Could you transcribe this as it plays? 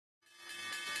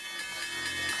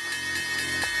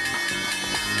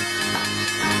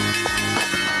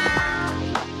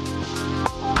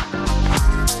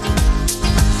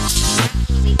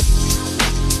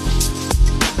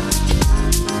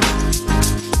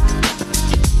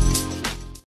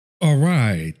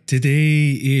Alright,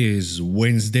 today is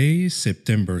Wednesday,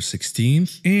 September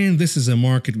 16th, and this is a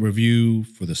market review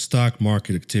for the stock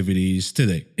market activities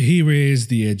today. Here is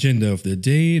the agenda of the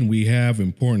day, and we have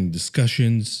important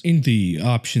discussions in the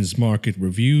options market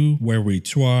review where we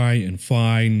try and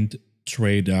find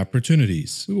trade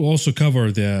opportunities. We will also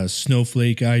cover the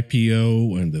Snowflake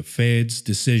IPO and the Fed's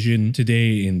decision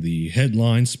today in the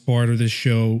headlines part of the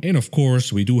show. And of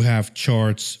course, we do have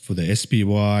charts for the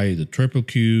SPY, the triple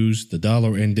Qs, the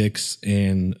dollar index,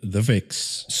 and the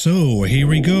VIX. So here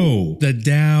we go. The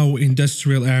Dow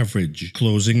Industrial Average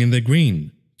closing in the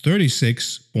green.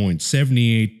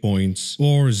 36.78 points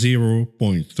or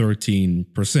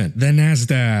 0.13%. The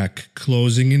Nasdaq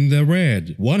closing in the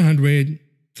red.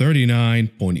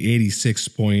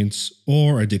 139.86 points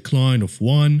or a decline of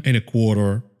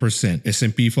 1.25%.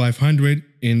 S&P 500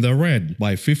 in the red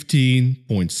by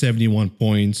 15.71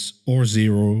 points or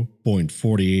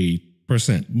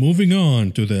 0.48%. Moving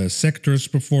on to the sector's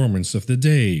performance of the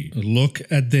day. Look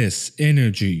at this,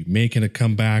 energy making a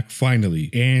comeback finally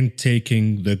and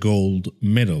taking the gold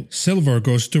medal. Silver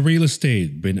goes to real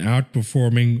estate, been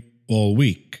outperforming all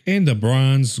week, and the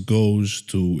bronze goes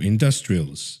to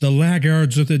industrials. The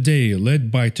laggards of the day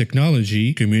led by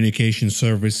technology, communication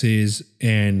services,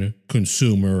 and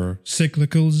consumer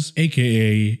cyclicals,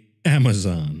 aka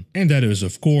Amazon. And that is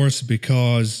of course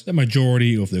because the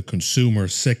majority of the consumer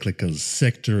cyclicals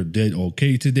sector did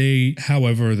okay today.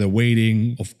 However, the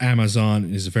weighting of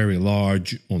Amazon is very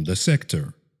large on the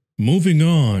sector. Moving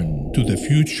on to the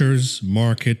futures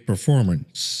market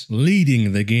performance.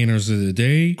 Leading the gainers of the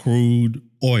day, crude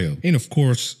oil. And of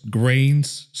course,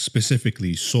 grains,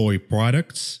 specifically soy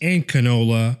products, and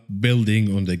canola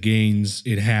building on the gains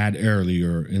it had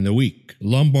earlier in the week.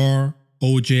 Lumber,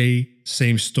 OJ,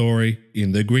 same story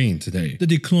in the green today. The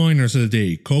decliners of the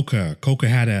day, coca. Coca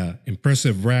had an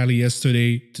impressive rally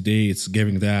yesterday. Today it's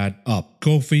giving that up.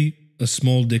 Coffee, a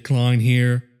small decline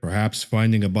here, perhaps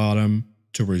finding a bottom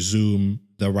to resume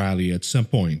the rally at some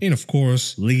point. And of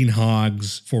course, lean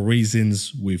hogs for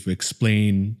reasons we've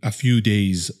explained a few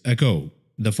days ago.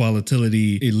 The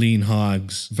volatility in lean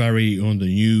hogs vary on the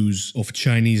news of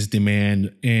Chinese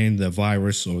demand and the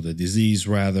virus or the disease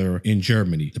rather in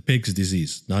Germany. The pig's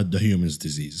disease, not the human's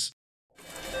disease.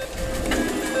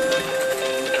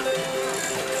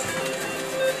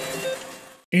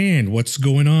 And what's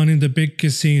going on in the big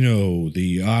casino?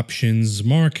 The options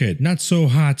market. Not so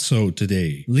hot so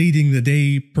today. Leading the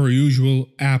day per usual,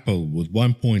 Apple with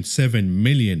 1.7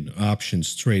 million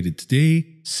options traded today.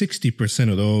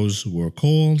 60% of those were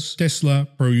calls. Tesla,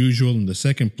 per usual, in the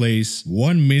second place.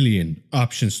 1 million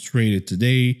options traded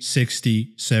today.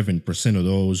 67% of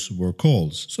those were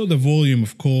calls. So the volume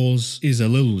of calls is a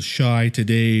little shy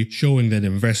today, showing that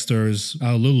investors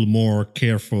are a little more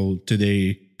careful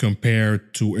today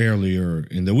compared to earlier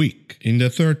in the week. In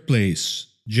the third place,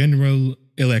 General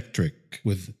Electric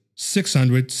with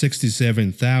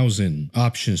 667,000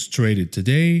 options traded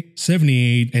today.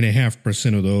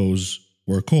 78.5% of those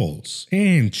were calls.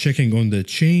 And checking on the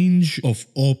change of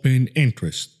open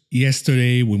interest.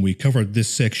 Yesterday, when we covered this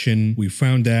section, we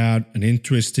found out an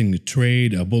interesting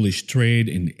trade, a bullish trade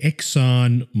in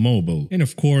ExxonMobil. And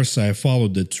of course, I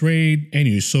followed the trade, and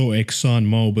you saw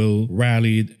ExxonMobil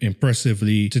rallied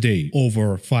impressively today,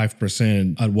 over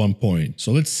 5% at one point.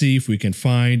 So let's see if we can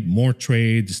find more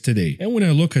trades today. And when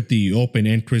I look at the open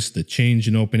interest, the change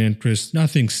in open interest,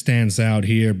 nothing stands out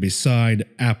here beside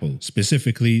Apple,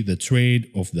 specifically the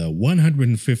trade of the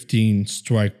 115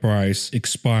 strike price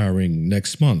expiring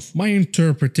next month. My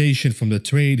interpretation from the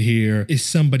trade here is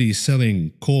somebody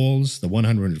selling calls, the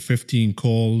 115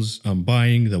 calls. I'm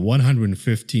buying the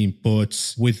 115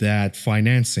 puts with that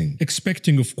financing.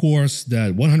 Expecting, of course,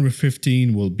 that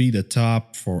 115 will be the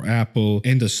top for Apple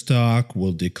and the stock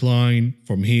will decline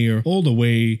from here all the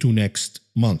way to next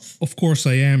month. Of course,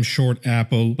 I am short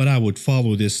Apple, but I would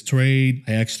follow this trade.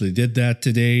 I actually did that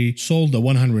today. Sold the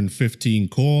 115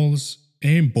 calls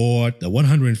and bought the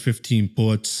 115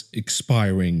 puts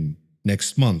expiring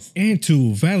next month. And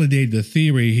to validate the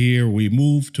theory here, we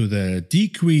move to the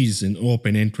decrease in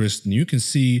open interest, and you can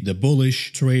see the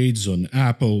bullish trades on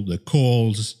Apple, the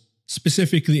calls,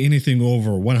 specifically anything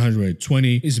over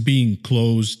 120 is being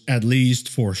closed at least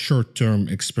for short-term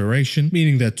expiration,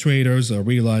 meaning that traders are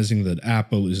realizing that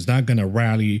Apple is not going to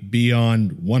rally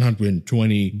beyond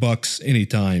 120 bucks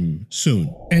anytime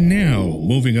soon. And now,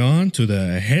 moving on to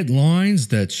the headlines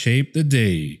that shape the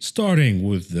day. Starting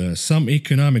with some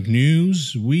economic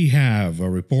news, we have a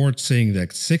report saying that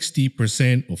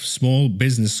 60% of small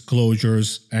business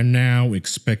closures are now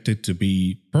expected to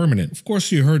be permanent. Of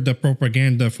course, you heard the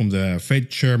propaganda from the Fed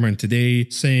chairman today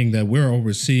saying that we're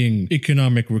overseeing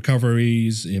economic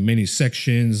recoveries in many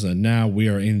sections, and now we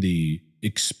are in the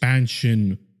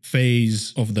expansion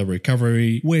phase of the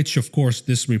recovery, which of course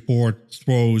this report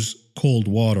throws cold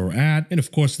water at, and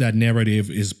of course that narrative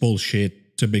is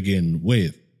bullshit to begin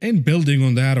with. And building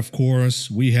on that, of course,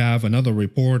 we have another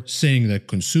report saying that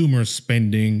consumer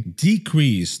spending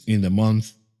decreased in the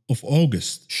month of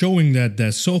August, showing that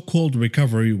the so-called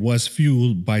recovery was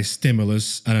fueled by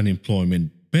stimulus and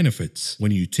unemployment benefits.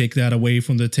 When you take that away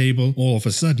from the table, all of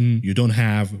a sudden you don't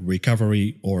have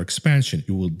recovery or expansion.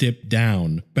 You will dip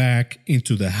down back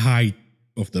into the height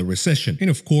of the recession. And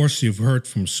of course, you've heard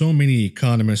from so many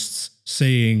economists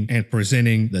saying and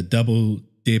presenting the double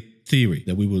dip theory,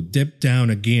 that we will dip down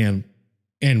again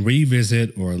and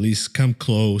revisit, or at least come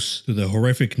close to, the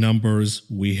horrific numbers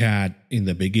we had in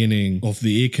the beginning of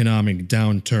the economic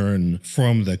downturn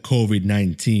from the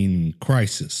COVID-19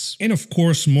 crisis. And of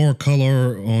course, more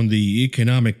color on the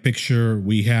economic picture,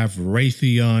 we have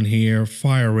Raytheon here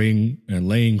firing and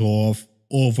laying off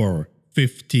over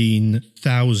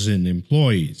 15,000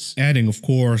 employees, adding of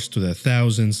course to the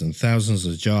thousands and thousands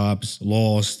of jobs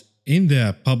lost in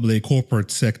the public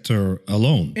corporate sector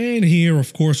alone. And here,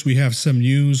 of course, we have some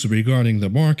news regarding the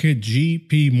market.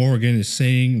 JP Morgan is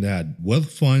saying that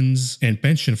wealth funds and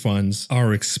pension funds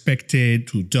are expected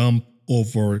to dump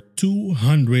over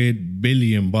 200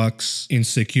 billion bucks in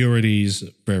securities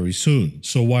very soon.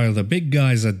 So while the big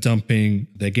guys are dumping,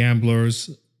 the gamblers,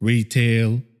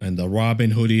 retail, and the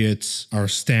Robin Hoodiots are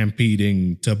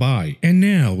stampeding to buy. And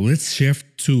now let's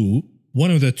shift to one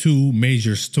of the two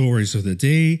major stories of the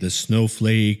day, the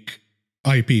Snowflake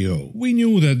IPO. We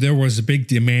knew that there was a big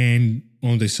demand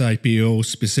on this IPO,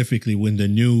 specifically when the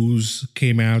news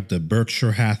came out that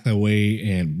Berkshire Hathaway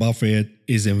and Buffett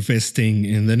is investing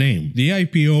in the name. The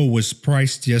IPO was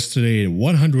priced yesterday at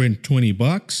 120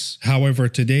 bucks. However,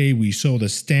 today we saw the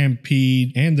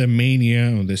stampede and the mania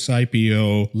on this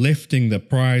IPO lifting the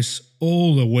price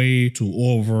all the way to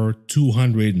over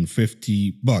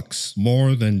 250 bucks,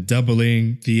 more than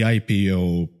doubling the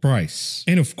IPO price.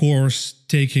 And of course,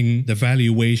 taking the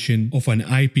valuation of an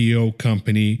IPO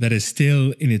company that is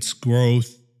still in its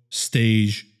growth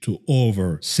stage to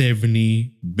over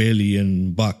 70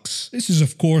 billion bucks. This is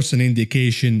of course an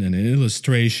indication and an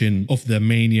illustration of the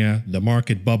mania, the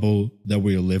market bubble that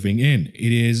we're living in.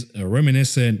 It is a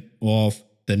reminiscent of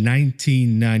the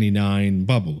 1999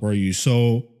 bubble, where you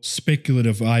saw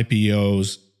speculative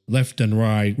IPOs left and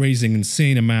right raising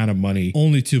insane amount of money,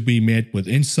 only to be met with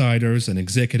insiders and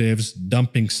executives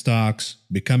dumping stocks,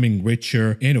 becoming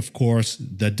richer, and of course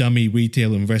the dummy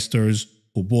retail investors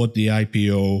who bought the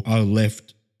IPO are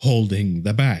left holding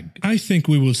the bag. I think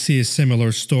we will see a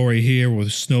similar story here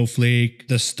with Snowflake.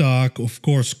 The stock, of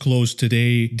course, closed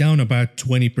today down about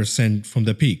 20% from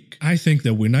the peak. I think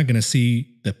that we're not going to see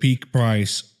the peak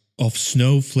price of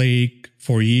Snowflake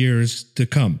for years to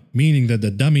come, meaning that the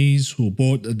dummies who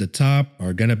bought at the top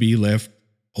are going to be left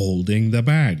holding the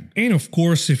bag. And of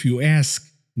course, if you ask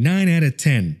 9 out of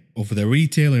 10 of the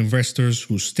retail investors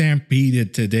who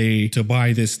stampeded today to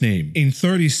buy this name, in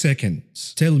 30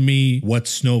 seconds, tell me what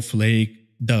Snowflake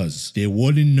does. They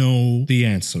wouldn't know the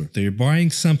answer. They're buying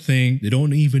something, they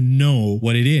don't even know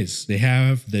what it is. They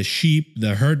have the sheep,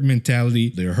 the herd mentality.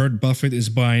 They heard Buffett is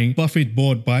buying. Buffett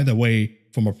bought, by the way,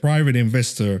 from a private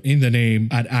investor in the name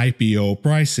at IPO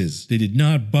prices. They did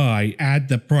not buy at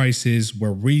the prices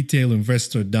where retail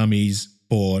investor dummies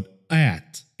bought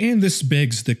at. And this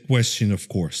begs the question, of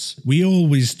course. We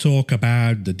always talk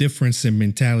about the difference in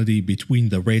mentality between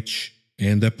the rich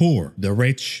and the poor. The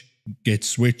rich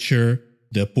gets richer,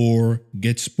 the poor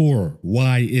gets poorer.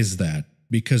 Why is that?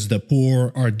 Because the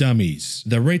poor are dummies.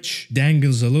 The rich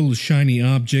dangles a little shiny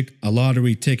object, a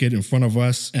lottery ticket in front of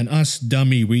us, and us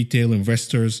dummy retail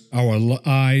investors, our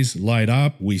eyes light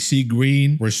up, we see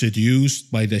green, we're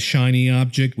seduced by the shiny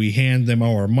object, we hand them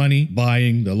our money,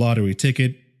 buying the lottery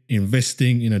ticket,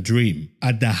 investing in a dream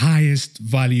at the highest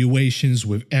valuations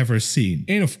we've ever seen.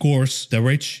 And of course, the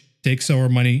rich takes our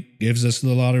money, gives us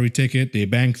the lottery ticket, they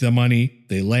bank the money,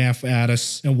 they laugh at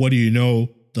us, and what do you know?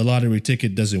 The lottery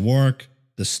ticket doesn't work,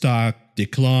 the stock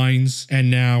declines,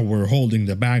 and now we're holding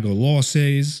the bag of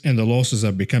losses, and the losses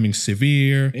are becoming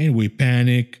severe, and we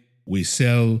panic, we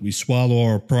sell, we swallow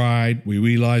our pride, we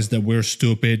realize that we're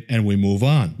stupid, and we move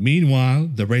on. Meanwhile,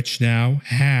 the rich now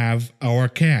have our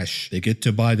cash. They get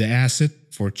to buy the asset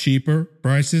for cheaper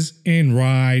prices and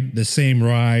ride the same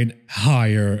ride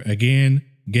higher again,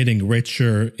 getting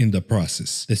richer in the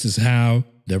process. This is how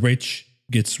the rich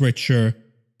gets richer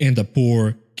and the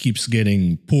poor keeps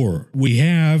getting poorer. We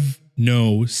have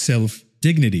no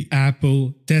dignity.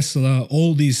 Apple, Tesla,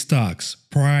 all these stocks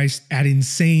priced at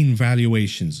insane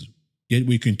valuations. Yet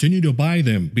we continue to buy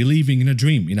them, believing in a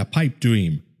dream, in a pipe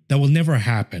dream that will never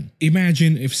happen.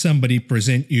 Imagine if somebody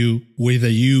present you with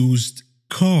a used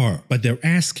car, but they're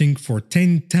asking for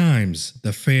 10 times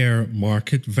the fair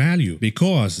market value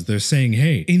because they're saying,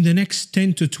 hey, in the next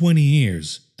 10 to 20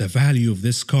 years, the value of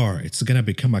this car, it's gonna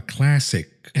become a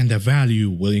classic and the value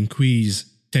will increase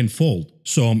tenfold.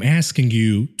 So I'm asking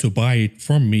you to buy it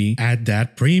from me at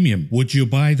that premium. Would you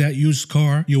buy that used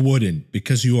car? You wouldn't,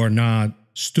 because you are not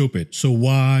stupid. So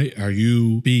why are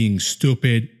you being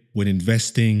stupid when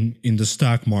investing in the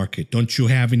stock market? Don't you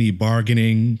have any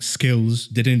bargaining skills?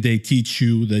 Didn't they teach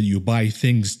you that you buy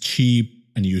things cheap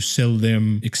and you sell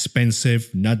them expensive,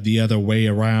 not the other way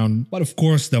around? But of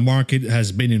course, the market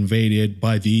has been invaded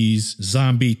by these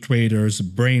zombie traders,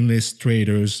 brainless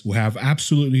traders who have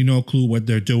absolutely no clue what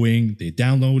they're doing. They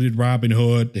downloaded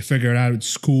Robinhood, they figured out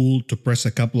it's cool to press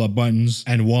a couple of buttons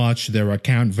and watch their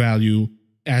account value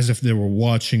as if they were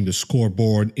watching the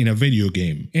scoreboard in a video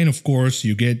game. And of course,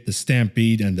 you get the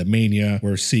stampede and the mania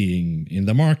we're seeing in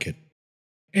the market.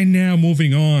 And now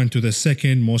moving on to the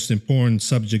second most important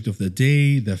subject of the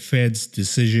day, the Fed's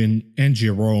decision and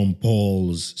Jerome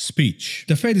Powell's speech.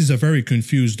 The Fed is a very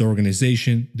confused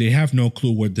organization. They have no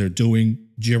clue what they're doing.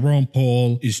 Jerome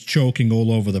Powell is choking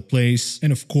all over the place.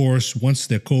 And of course, once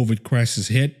the COVID crisis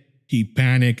hit, he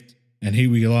panicked and he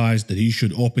realized that he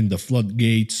should open the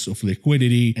floodgates of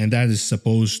liquidity, and that is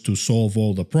supposed to solve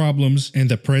all the problems, and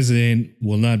the president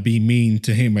will not be mean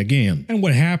to him again. And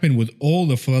what happened with all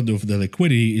the flood of the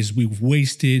liquidity is we've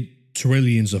wasted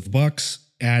trillions of bucks,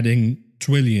 adding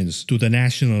trillions to the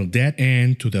national debt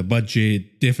and to the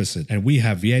budget deficit. And we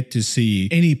have yet to see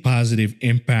any positive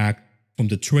impact from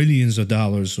the trillions of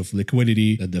dollars of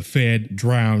liquidity that the Fed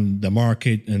drowned the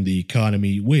market and the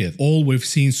economy with. All we've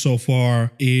seen so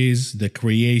far is the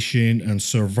creation and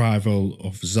survival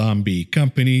of zombie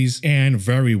companies and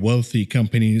very wealthy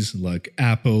companies like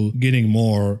Apple getting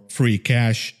more free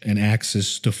cash and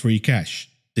access to free cash.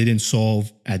 They didn't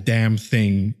solve a damn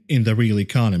thing in the real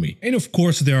economy. And of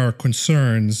course, there are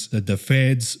concerns that the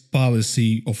Fed's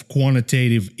policy of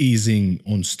quantitative easing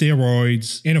on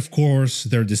steroids, and of course,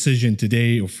 their decision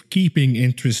today of keeping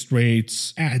interest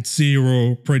rates at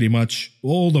zero pretty much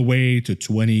all the way to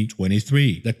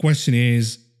 2023. The question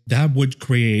is, that would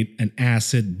create an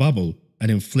asset bubble, an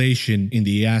inflation in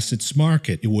the assets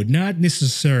market. It would not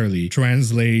necessarily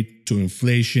translate to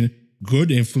inflation,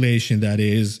 good inflation that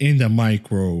is, in the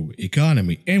micro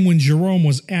economy. And when Jerome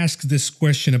was asked this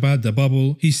question about the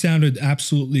bubble, he sounded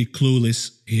absolutely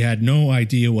clueless. He had no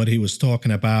idea what he was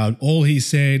talking about. All he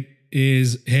said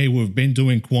is, hey, we've been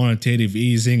doing quantitative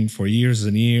easing for years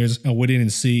and years, and we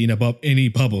didn't see any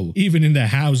bubble, even in the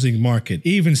housing market.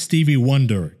 Even Stevie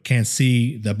Wonder can't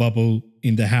see the bubble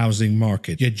in the housing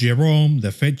market. Yet Jerome,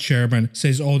 the Fed chairman,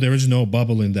 says, oh, there is no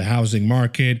bubble in the housing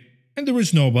market, and there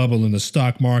is no bubble in the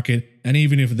stock market, and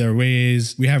even if there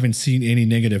is, we haven't seen any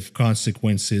negative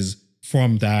consequences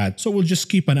from that. So we'll just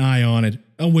keep an eye on it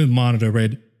and we'll monitor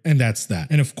it, and that's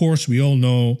that. And of course, we all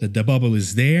know that the bubble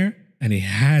is there and it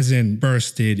hasn't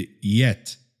bursted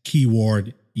yet.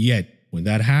 Keyword yet. When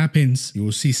that happens, you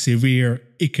will see severe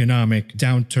economic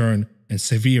downturn and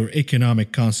severe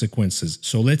economic consequences.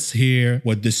 So let's hear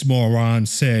what this moron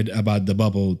said about the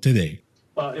bubble today.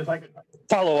 If I could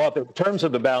follow up, in terms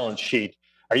of the balance sheet,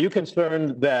 are you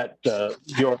concerned that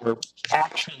your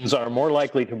actions are more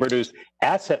likely to produce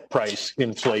asset price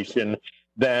inflation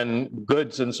than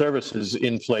goods and services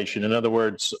inflation? In other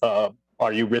words,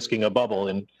 are you risking a bubble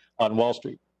on Wall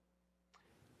Street?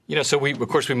 You know, so of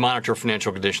course we monitor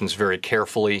financial conditions very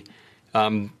carefully.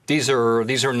 These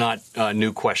are not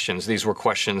new questions. These were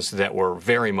questions that were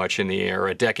very much in the air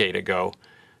a decade ago.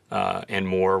 And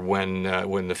more when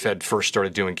the Fed first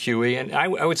started doing QE. And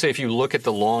I would say if you look at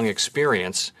the long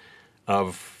experience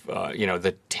of,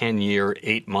 the 10-year,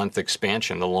 8-month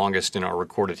expansion, the longest in our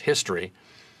recorded history,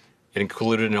 it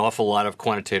included an awful lot of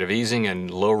quantitative easing and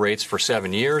low rates for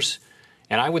 7 years.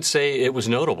 And I would say it was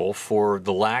notable for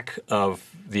the lack of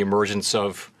the emergence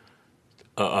of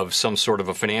some sort of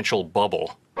a financial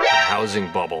bubble, a housing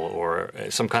bubble, or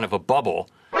some kind of a bubble,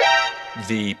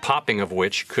 the popping of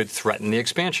which could threaten the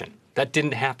expansion. That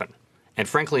didn't happen. And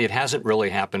frankly, it hasn't really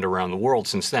happened around the world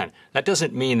since then. That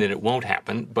doesn't mean that it won't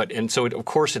happen, of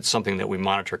course it's something that we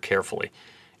monitor carefully.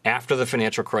 After the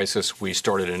financial crisis, we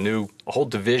started a whole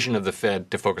division of the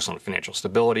Fed to focus on financial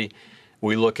stability.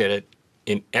 We look at it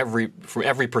from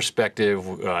every perspective.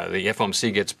 The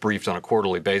FOMC gets briefed on a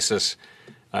quarterly basis.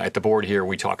 At the board here,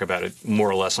 we talk about it more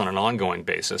or less on an ongoing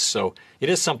basis. So it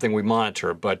is something we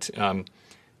monitor, but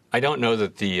I don't know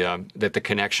that the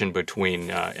connection between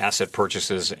asset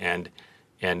purchases and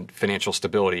financial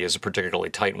stability is a particularly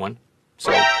tight one.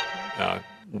 So,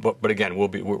 but again,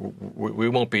 we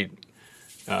won't be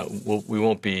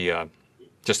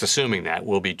just assuming that.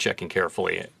 We'll be checking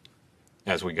carefully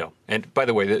as we go. And by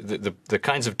the way, the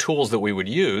kinds of tools that we would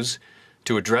use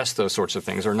to address those sorts of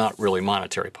things are not really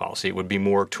monetary policy. It would be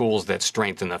more tools that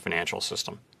strengthen the financial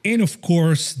system. And of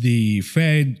course, the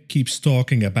Fed keeps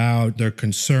talking about their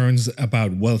concerns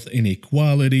about wealth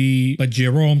inequality. But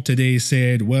Jerome today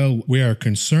said, well, we are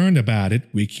concerned about it.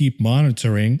 We keep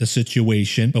monitoring the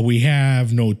situation, but we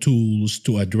have no tools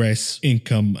to address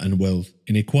income and wealth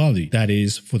inequality. That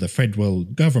is for the federal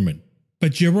government.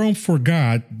 But Jerome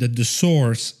forgot that the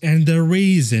source and the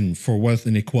reason for wealth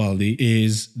inequality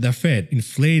is the Fed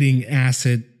inflating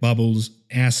asset bubbles,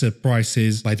 asset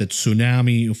prices by the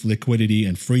tsunami of liquidity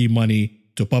and free money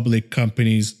to public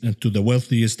companies and to the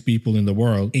wealthiest people in the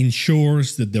world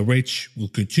ensures that the rich will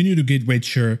continue to get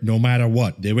richer no matter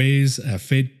what. There is a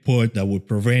Fed put that would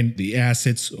prevent the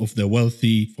assets of the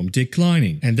wealthy from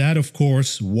declining. And that, of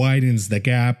course, widens the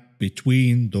gap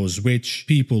between those rich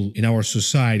people in our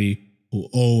society who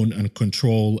own and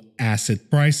control asset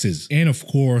prices, and of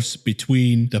course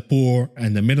between the poor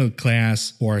and the middle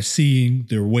class who are seeing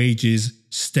their wages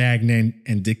stagnant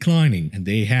and declining, and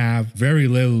they have very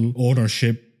little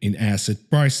ownership in asset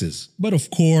prices. But of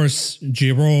course,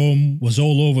 Jerome was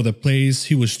all over the place.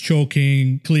 He was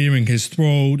choking, clearing his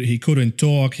throat. He couldn't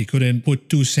talk. He couldn't put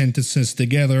two sentences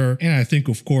together. And I think,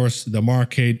 of course, the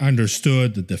market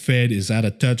understood that the Fed is out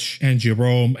of touch and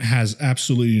Jerome has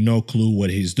absolutely no clue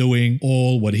what he's doing.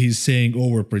 All what he's saying, oh,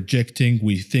 we're projecting,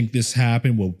 we think this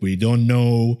happened, well, we don't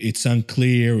know, it's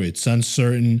unclear, it's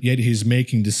uncertain, yet he's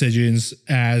making decisions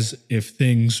as if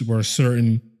things were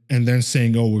certain, and then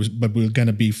saying, oh, but we're going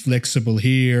to be flexible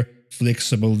here,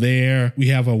 flexible there. We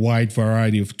have a wide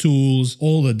variety of tools.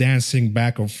 All the dancing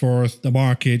back and forth. The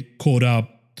market caught up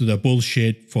to the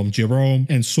bullshit from Jerome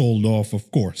and sold off, of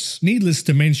course. Needless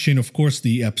to mention, of course,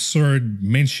 the absurd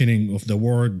mentioning of the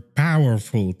word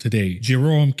powerful today.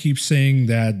 Jerome keeps saying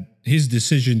that his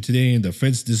decision today and the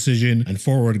Fed's decision and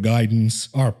forward guidance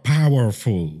are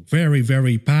powerful, very,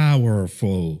 very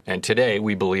powerful. And today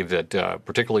we believe that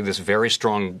particularly this very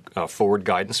strong forward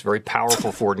guidance, very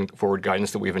powerful forward guidance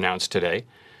that we've announced today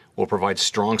will provide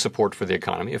strong support for the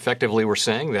economy. Effectively, we're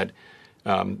saying that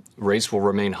rates will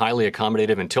remain highly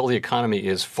accommodative until the economy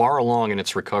is far along in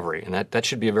its recovery. And that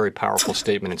should be a very powerful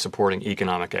statement in supporting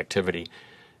economic activity.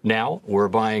 Now we're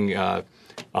buying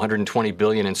 $120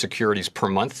 billion in securities per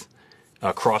month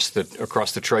across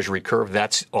the Treasury curve.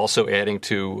 That's also adding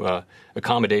to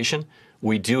accommodation.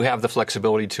 We do have the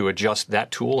flexibility to adjust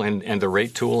that tool and the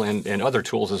rate tool and other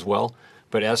tools as well.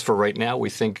 But as for right now,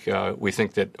 we think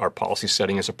that our policy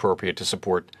setting is appropriate to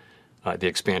support the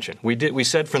expansion. We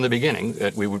said from the beginning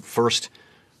that we would first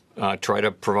try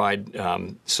to provide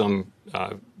some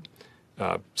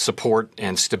support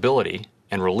and stability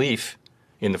and relief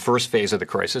in the first phase of the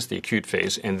crisis, the acute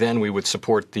phase, and then we would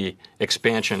support the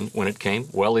expansion when it came.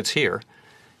 Well, it's here,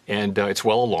 and it's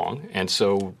well along, and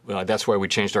so that's why we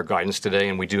changed our guidance today,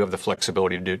 and we do have the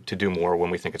flexibility to do more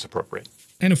when we think it's appropriate.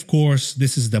 And of course,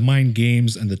 this is the mind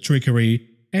games and the trickery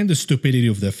and the stupidity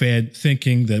of the Fed,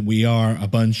 thinking that we are a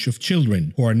bunch of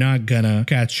children who are not gonna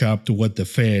catch up to what the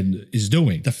Fed is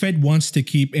doing. The Fed wants to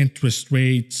keep interest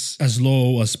rates as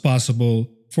low as possible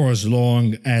for as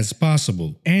long as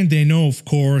possible. And they know, of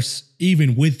course,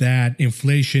 even with that,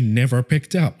 inflation never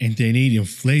picked up. And they need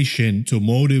inflation to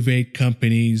motivate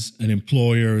companies and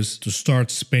employers to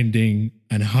start spending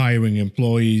and hiring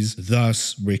employees,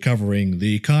 thus recovering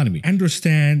the economy.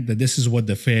 Understand that this is what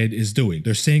the Fed is doing.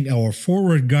 They're saying our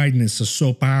forward guidance is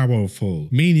so powerful,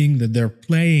 meaning that they're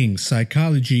playing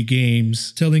psychology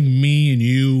games, telling me and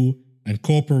you and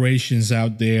corporations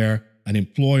out there and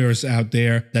employers out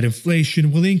there that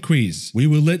inflation will increase. We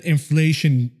will let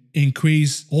inflation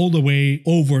increase all the way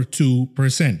over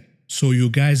 2%. So you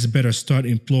guys better start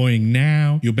employing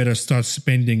now. You better start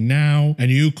spending now.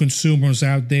 And you consumers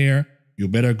out there, you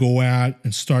better go out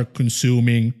and start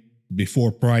consuming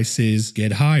before prices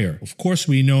get higher. Of course,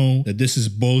 we know that this is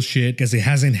bullshit because it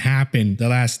hasn't happened the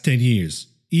last 10 years,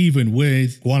 even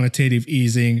with quantitative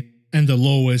easing and the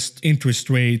lowest interest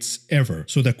rates ever.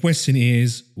 So the question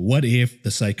is, what if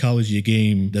the psychology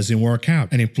game doesn't work out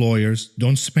and employers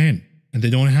don't spend and they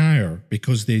don't hire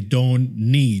because they don't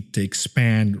need to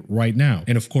expand right now?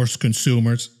 And of course,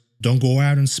 consumers Don't go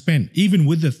out and spend, even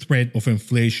with the threat of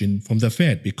inflation from the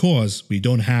Fed, because we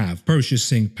don't have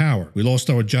purchasing power. We lost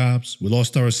our jobs, we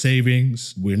lost our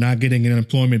savings, we're not getting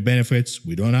unemployment benefits,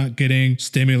 we're not getting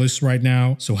stimulus right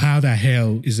now. So how the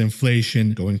hell is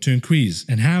inflation going to increase?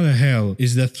 And how the hell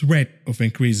is the threat of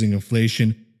increasing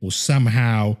inflation will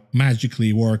somehow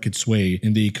magically work its way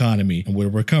in the economy and will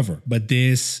recover? But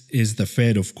this is the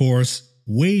Fed, of course,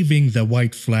 waving the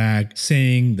white flag,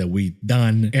 saying that we've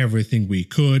done everything we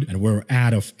could and we're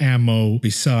out of ammo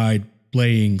beside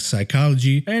playing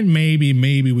psychology, and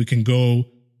maybe we can go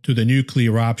to the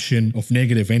nuclear option of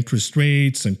negative interest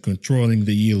rates and controlling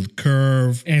the yield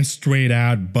curve and straight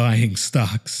out buying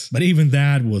stocks. But even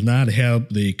that will not help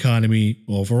the economy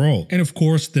overall. And of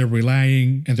course, they're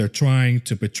relying and they're trying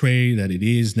to portray that it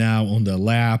is now on the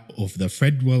lap of the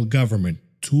federal government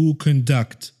to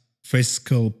conduct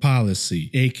fiscal policy,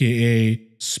 aka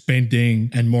spending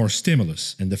and more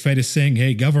stimulus. And the Fed is saying,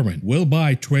 hey, government, we'll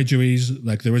buy treasuries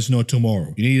like there is no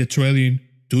tomorrow. You need $1 trillion,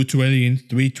 $2 trillion,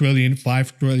 $3 trillion,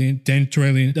 $5 trillion, $10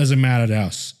 trillion, doesn't matter to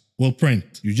us. We'll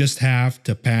print. You just have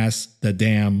to pass the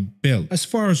damn bill. As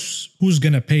far as who's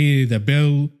gonna pay the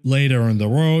bill later on the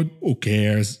road, who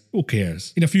cares? Who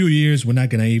cares? In a few years, we're not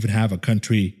gonna even have a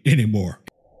country anymore.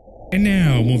 And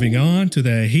now, moving on to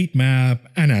the heat map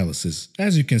analysis.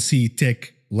 As you can see,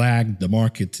 tech lagged the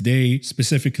market today,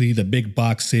 specifically the big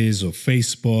boxes of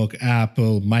Facebook,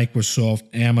 Apple,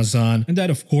 Microsoft, Amazon, and that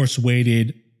of course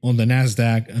weighted on the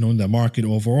Nasdaq and on the market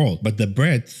overall. But the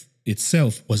breadth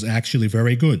itself was actually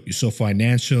very good. You saw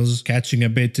financials catching a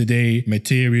bit today,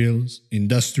 materials,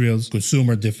 industrials,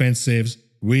 consumer defensives,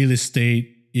 real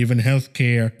estate, even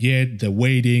healthcare, yet the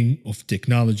weighting of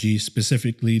technology,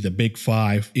 specifically the big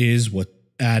five, is what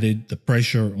added the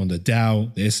pressure on the Dow,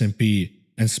 the S&P,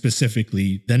 and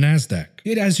specifically the Nasdaq.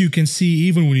 Yet as you can see,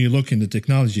 even when you look in the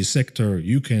technology sector,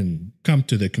 you can come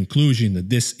to the conclusion that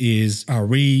this is a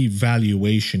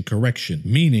revaluation correction,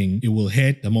 meaning it will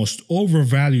hit the most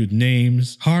overvalued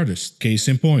names hardest. Case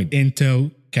in point,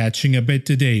 Intel catching a bit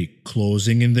today,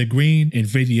 closing in the green,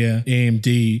 Nvidia,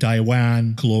 AMD,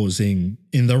 Taiwan closing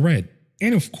in the red.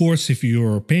 And of course, if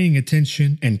you're paying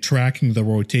attention and tracking the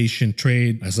rotation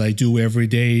trade, as I do every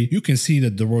day, you can see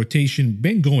that the rotation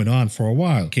been going on for a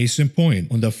while. Case in point,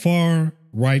 on the far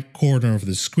right corner of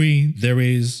the screen, there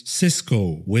is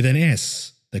Cisco with an S,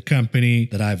 the company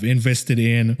that I've invested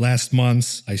in. Last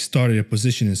month, I started a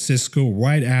position in Cisco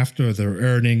right after their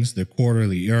earnings, their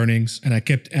quarterly earnings, and I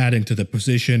kept adding to the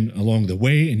position along the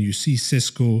way, and you see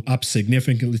Cisco up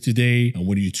significantly today, and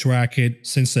when you track it,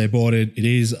 since I bought it, it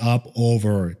is up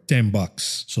over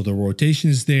 $10. So the rotation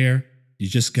is there. You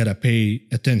just gotta pay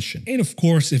attention. And of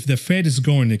course, if the Fed is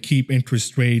going to keep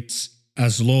interest rates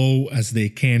as low as they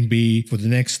can be for the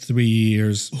next 3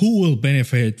 years, who will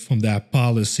benefit from that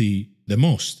policy the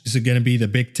most? Is it going to be the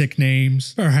big tech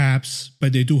names? Perhaps,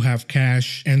 but they do have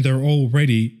cash and they're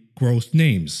already growth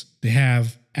names. They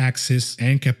have access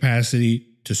and capacity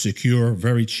to secure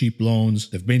very cheap loans.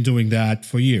 They've been doing that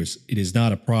for years. It is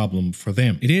not a problem for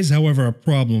them. It is, however, a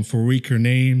problem for weaker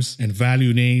names and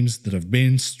value names that have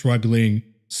been struggling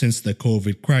since the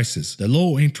COVID crisis. The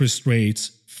low interest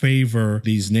rates favor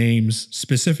these names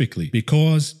specifically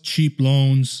because cheap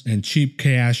loans and cheap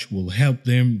cash will help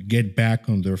them get back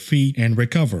on their feet and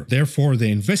recover. Therefore,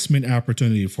 the investment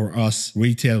opportunity for us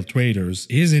retail traders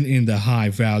isn't in the high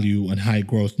value and high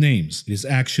growth names. It is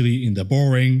actually in the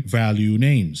boring value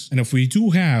names. And if we do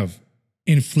have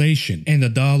inflation and the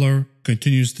dollar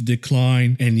continues to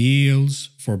decline and yields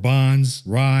for bonds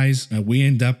rise and we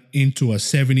end up into a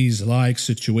 70s-like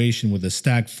situation with a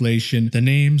stagflation, the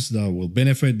names that will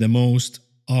benefit the most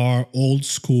are old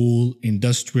school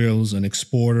industrials and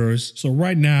exporters. So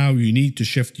right now you need to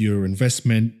shift your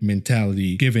investment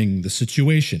mentality given the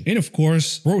situation. And of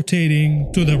course, rotating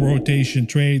to the rotation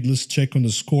trade, let's check on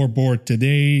the scoreboard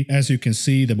today. As you can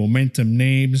see, the momentum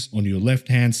names on your left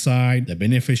hand side, the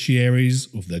beneficiaries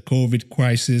of the COVID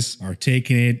crisis are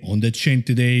taking it on the chin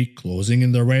today, closing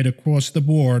in the red across the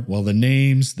board, while the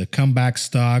names, the comeback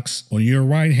stocks on your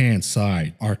right hand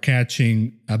side are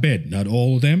catching a bit, not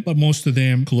all of them, but most of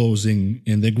them closing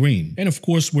in the green. And of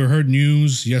course, we heard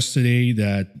news yesterday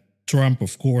that Trump,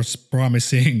 of course,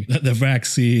 promising that the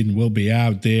vaccine will be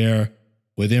out there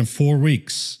within 4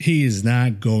 weeks. He is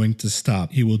not going to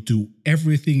stop. He will do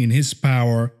everything in his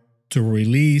power to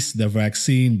release the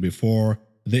vaccine before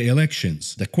the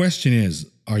elections. The question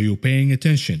is, are you paying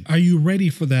attention? Are you ready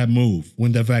for that move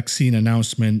when the vaccine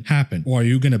announcement happens? Or are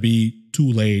you going to be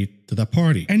too late to the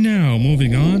party. And now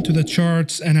moving on to the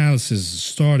charts analysis,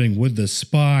 starting with the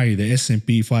SPY, the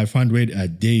S&P 500, a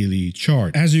daily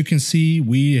chart. As you can see,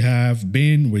 we have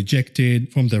been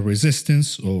rejected from the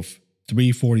resistance of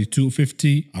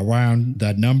 342.50, around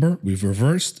that number. We've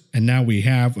reversed, and now we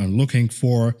have and looking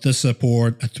for the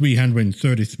support at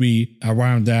 333,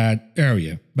 around that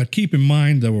area. But keep in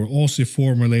mind that we're also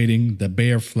formulating the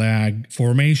bear flag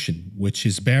formation, which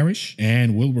is bearish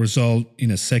and will result in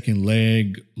a second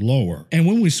leg lower. And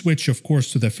when we switch, of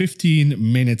course, to the 15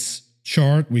 minutes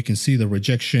chart, we can see the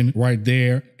rejection right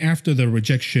there. After the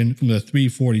rejection from the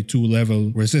 342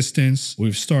 level resistance,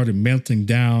 we've started melting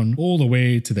down all the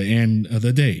way to the end of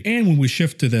the day. And when we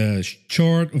shift to the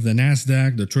chart of the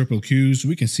NASDAQ, the triple Qs,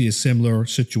 we can see a similar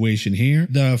situation here.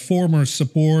 The former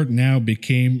support now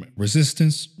became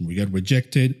resistance. We got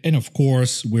rejected. And of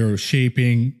course, we're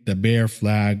shaping the bear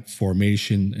flag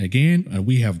formation again, and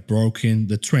we have broken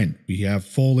the trend. We have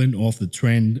fallen off the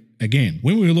trend again.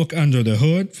 When we look under the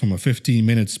hood from a 15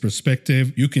 minutes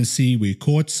perspective, you can see we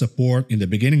caught support in the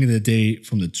beginning of the day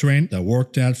from the trend that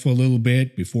worked out for a little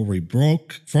bit before we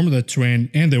broke from the trend,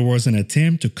 and there was an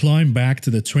attempt to climb back to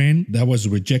the trend that was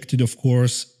rejected, of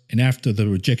course. And after the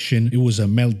rejection, it was a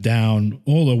meltdown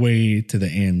all the way to the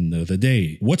end of the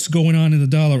day. What's going on in the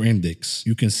dollar index?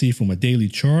 You can see from a daily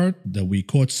chart that we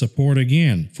caught support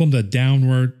again from the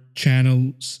downward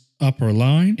channels upper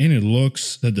line, and it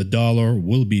looks that the dollar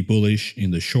will be bullish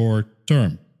in the short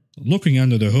term. Looking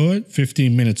under the hood,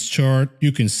 15 minutes chart,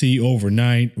 you can see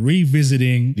overnight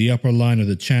revisiting the upper line of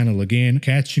the channel again,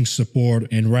 catching support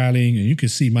and rallying, and you can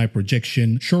see my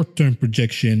projection, short-term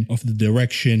projection of the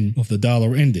direction of the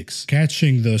dollar index.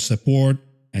 Catching the support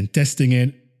and testing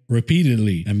it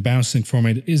repeatedly and bouncing from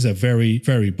it is a very,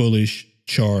 very bullish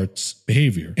charts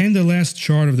behavior. And the last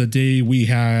chart of the day, we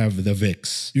have the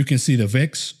VIX. You can see the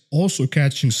VIX also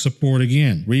catching support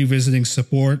again, revisiting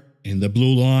support in the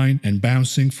blue line and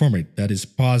bouncing from it. That is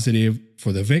positive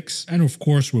for the VIX. And of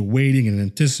course, we're waiting and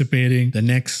anticipating the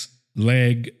next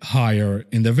leg higher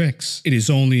in the VIX. It is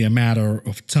only a matter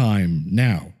of time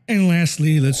now. And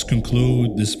lastly, let's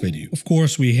conclude this video. Of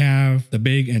course, we have the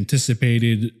big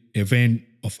anticipated event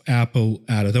of Apple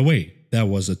out of the way. That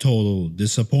was a total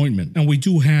disappointment. And we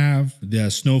do have the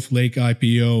Snowflake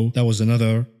IPO. That was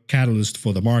another catalyst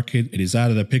for the market. It is out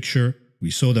of the picture. We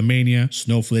saw the Mania.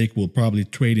 Snowflake will probably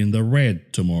trade in the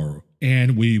red tomorrow.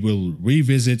 And we will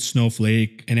revisit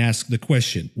Snowflake and ask the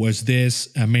question, was this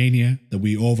a mania that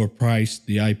we overpriced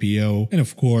the IPO? And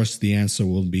of course, the answer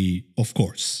will be, of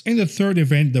course. And the third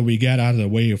event that we got out of the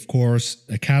way, of course,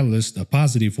 a catalyst, a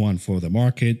positive one for the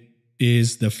market,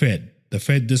 is the Fed. The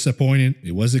Fed disappointed.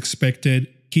 It was expected.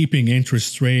 Keeping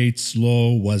interest rates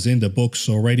low was in the books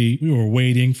already. We were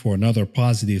waiting for another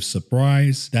positive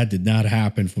surprise. That did not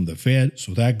happen from the Fed,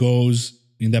 so that goes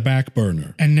in the back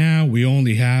burner. And now we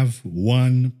only have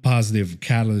one positive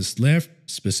catalyst left,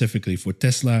 specifically for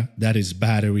Tesla. That is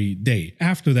battery day.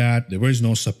 After that, there is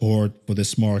no support for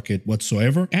this market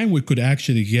whatsoever, and we could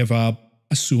actually give up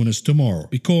as soon as tomorrow,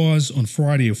 because on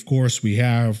Friday, of course, we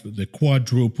have the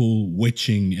Quadruple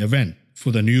witching event.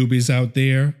 For the newbies out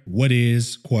there, what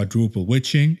is quadruple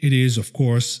witching? It is, of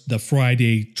course, the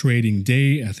Friday trading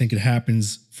day. I think it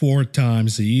happens 4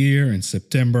 times a year in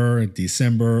September,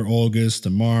 December, August,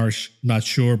 and March. Not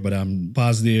sure, but I'm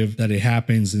positive that it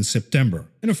happens in September.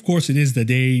 And of course, it is the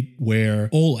day where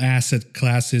all asset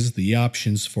classes, the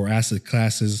options for asset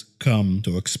classes, come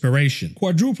to expiration.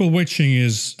 Quadruple witching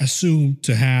is assumed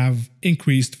to have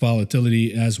increased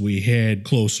volatility as we head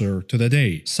closer to the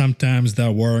day. Sometimes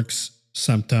that works.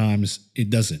 Sometimes it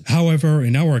doesn't. However,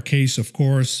 in our case, of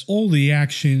course, all the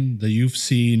action that you've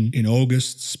seen in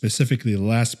August, specifically the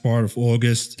last part of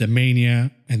August, the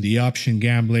mania and the option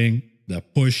gambling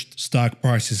that pushed stock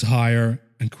prices higher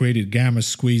and created gamma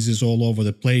squeezes all over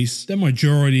the place, the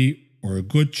majority or a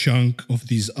good chunk of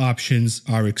these options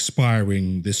are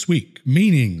expiring this week,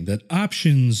 meaning that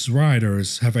options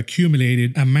riders have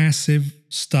accumulated a massive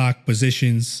stock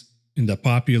positions in the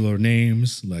popular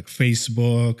names like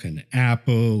Facebook and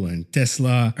Apple and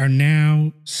Tesla are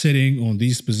now sitting on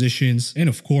these positions, and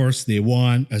of course they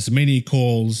want as many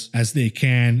calls as they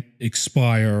can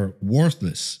expire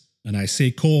worthless. And I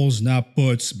say calls, not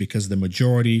puts, because the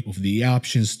majority of the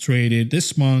options traded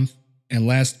this month and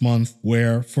last month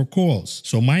were for calls.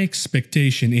 So my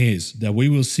expectation is that we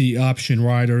will see option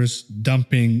riders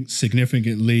dumping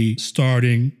significantly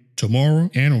starting tomorrow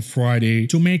and on Friday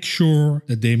to make sure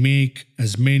that they make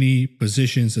as many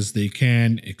positions as they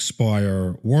can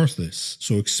expire worthless.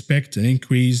 So expect an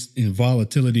increase in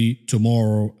volatility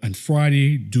tomorrow and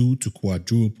Friday due to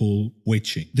quadruple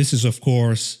witching. This is, of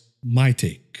course, my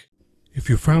take. If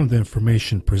you found the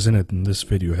information presented in this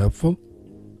video helpful,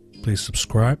 please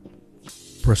subscribe,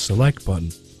 press the like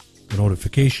button, the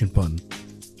notification button,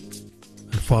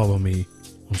 and follow me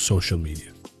on social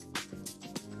media.